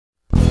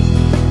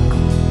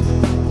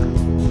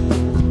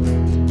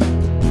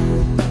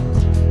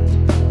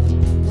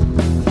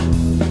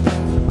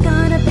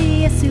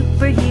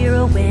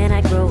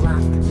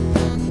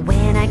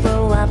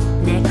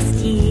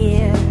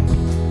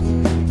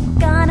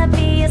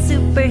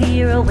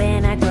superhero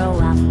when I grow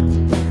up,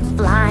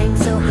 flying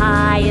so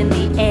high in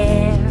the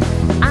air.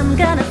 I'm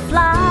gonna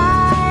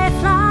fly,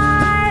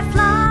 fly,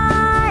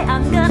 fly.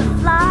 I'm gonna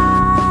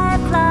fly,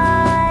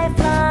 fly,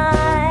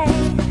 fly.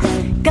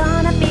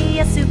 Gonna be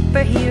a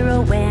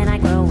superhero when I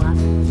grow up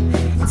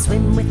and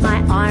swim with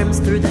my arms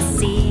through the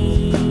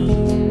sea.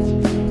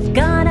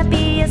 Gonna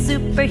be a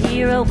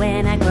superhero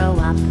when I grow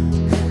up,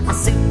 a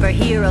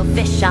superhero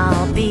fish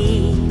I'll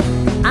be.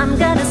 I'm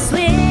gonna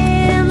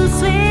swim,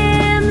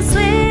 swim,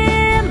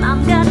 swim.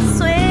 I'm gonna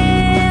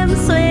swim,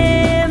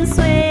 swim,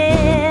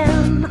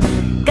 swim.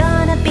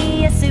 Gonna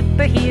be a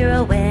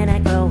superhero when I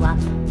grow up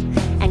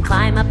and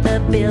climb up the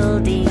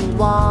building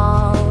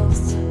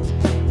walls.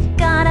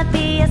 Gonna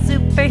be a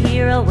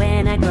superhero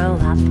when I grow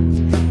up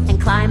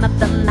and climb up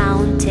the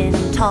mountain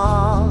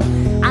tall.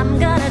 I'm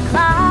gonna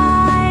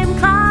climb,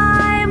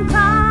 climb,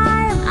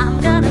 climb.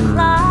 I'm gonna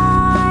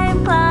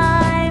climb,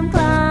 climb,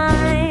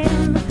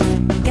 climb.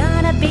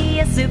 Gonna be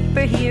a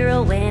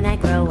superhero when I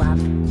grow up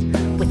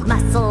with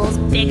muscles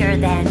bigger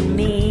than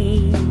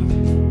me.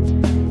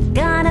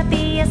 Gonna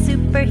be a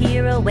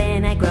superhero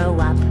when I grow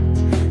up,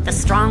 the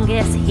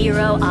strongest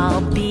hero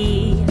I'll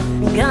be.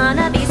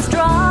 Gonna be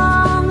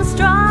strong,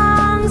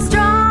 strong,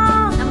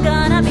 strong. I'm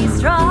gonna be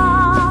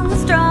strong,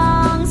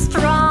 strong,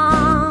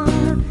 strong.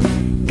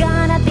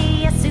 Gonna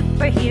be a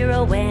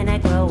superhero when I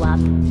grow up,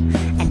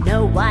 and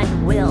no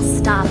one will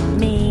stop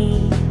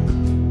me.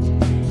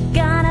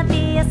 Gonna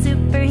be a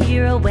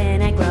superhero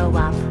when I grow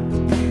up,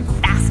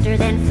 faster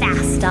than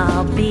fast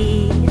I'll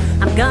be.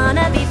 I'm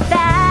gonna be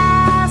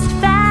fast,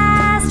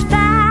 fast,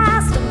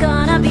 fast. I'm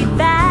gonna be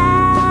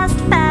fast,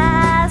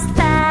 fast,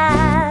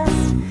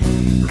 fast.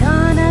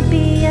 Gonna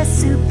be a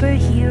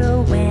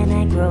superhero when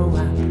I grow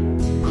up,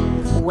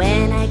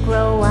 when I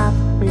grow up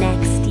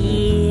next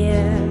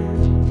year.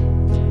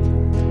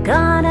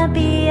 Gonna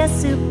be a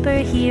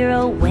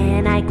superhero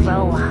when I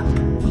grow up,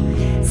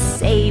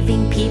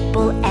 saving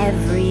people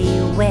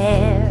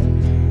everywhere.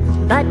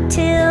 But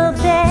till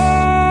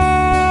then,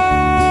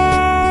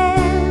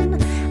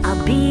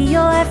 I'll be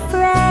your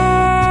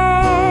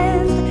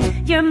friend.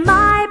 You're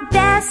my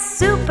best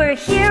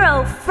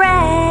superhero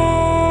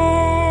friend.